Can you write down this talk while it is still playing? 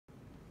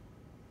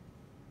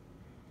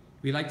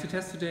We like to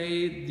test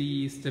today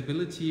the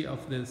stability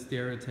of the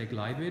STEREOTEC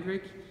Lightweight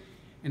Rig,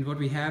 and what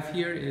we have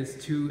here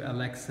is two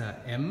Alexa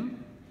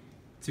M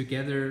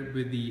together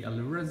with the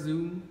Alura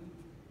zoom,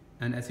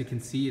 and as you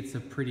can see it's a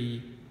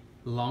pretty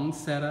long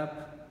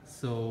setup,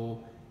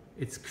 so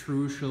it's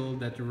crucial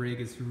that the rig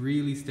is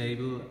really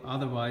stable,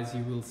 otherwise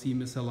you will see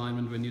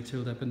misalignment when you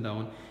tilt up and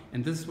down.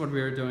 And this is what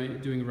we are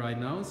doing right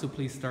now, so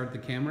please start the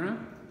camera.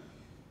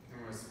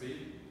 Camera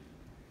speed.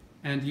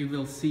 And you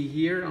will see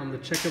here on the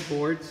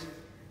checkerboard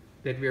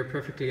that we are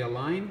perfectly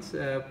aligned.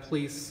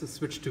 Please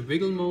switch to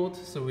wiggle mode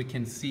so we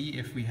can see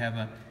if we have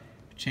a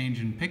change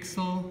in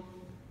pixel.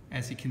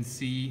 As you can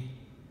see,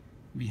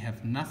 we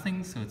have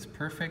nothing, so it's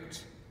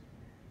perfect.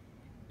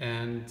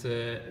 And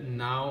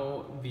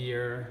now we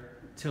are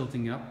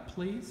tilting up,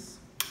 please.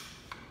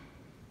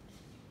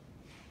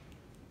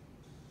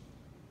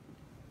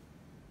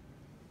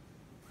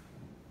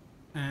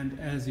 And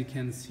as you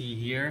can see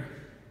here,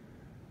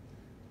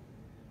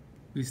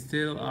 we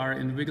still are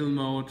in wiggle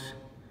mode.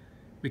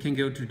 We can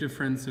go to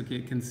difference, so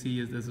you can see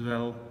it as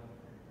well.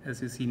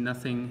 As you see,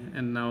 nothing,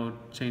 and now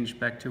change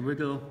back to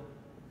wiggle.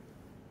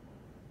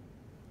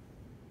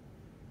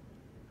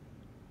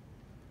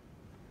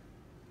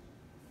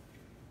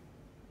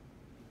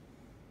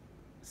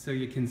 So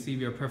you can see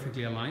we are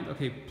perfectly aligned.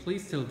 Okay,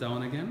 please tilt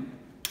down again.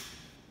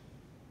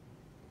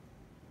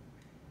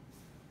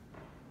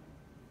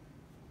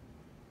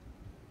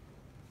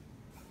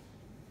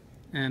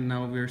 And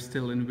now we're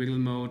still in wiggle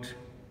mode.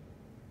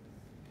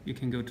 You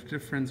can go to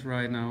difference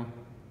right now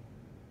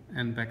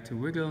and back to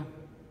wiggle.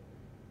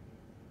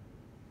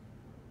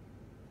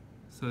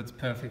 So it's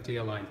perfectly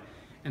aligned.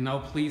 And now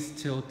please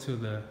tilt to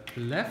the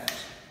left.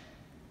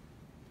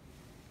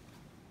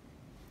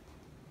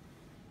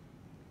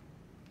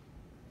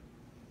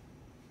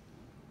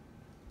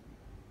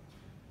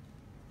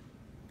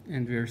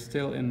 And we're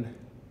still in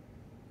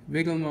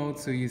wiggle mode,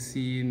 so you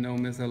see no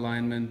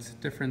misalignment.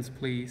 Difference,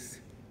 please.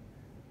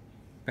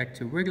 Back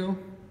to wiggle.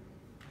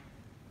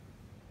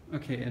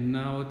 Okay, and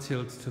now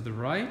tilt to the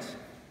right.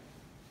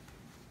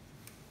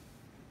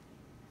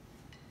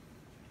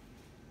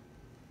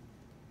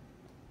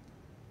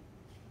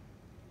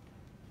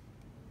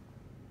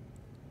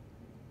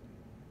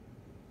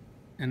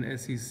 And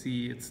as you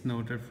see, it's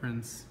no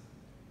difference.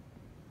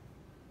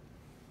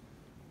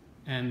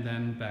 And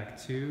then back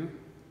to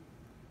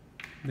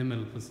the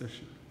middle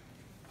position.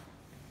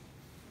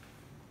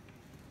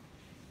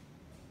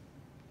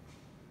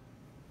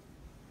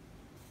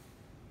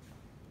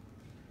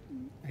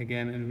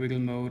 Again in wiggle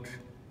mode,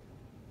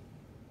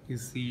 you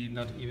see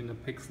not even a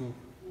pixel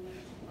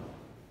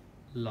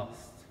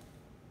lost.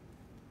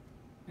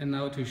 And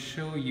now to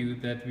show you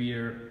that we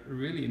are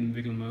really in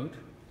wiggle mode,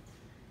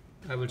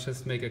 I will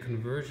just make a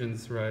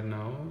convergence right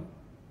now,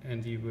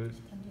 and you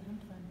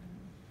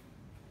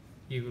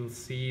will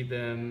see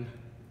then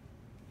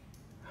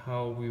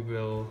how we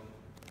will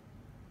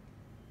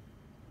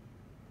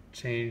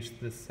change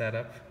the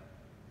setup.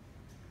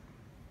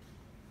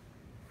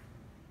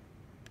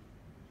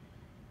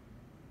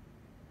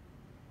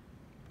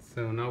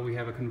 So now we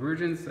have a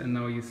convergence, and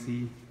now you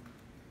see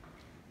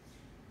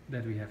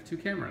that we have two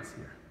cameras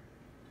here.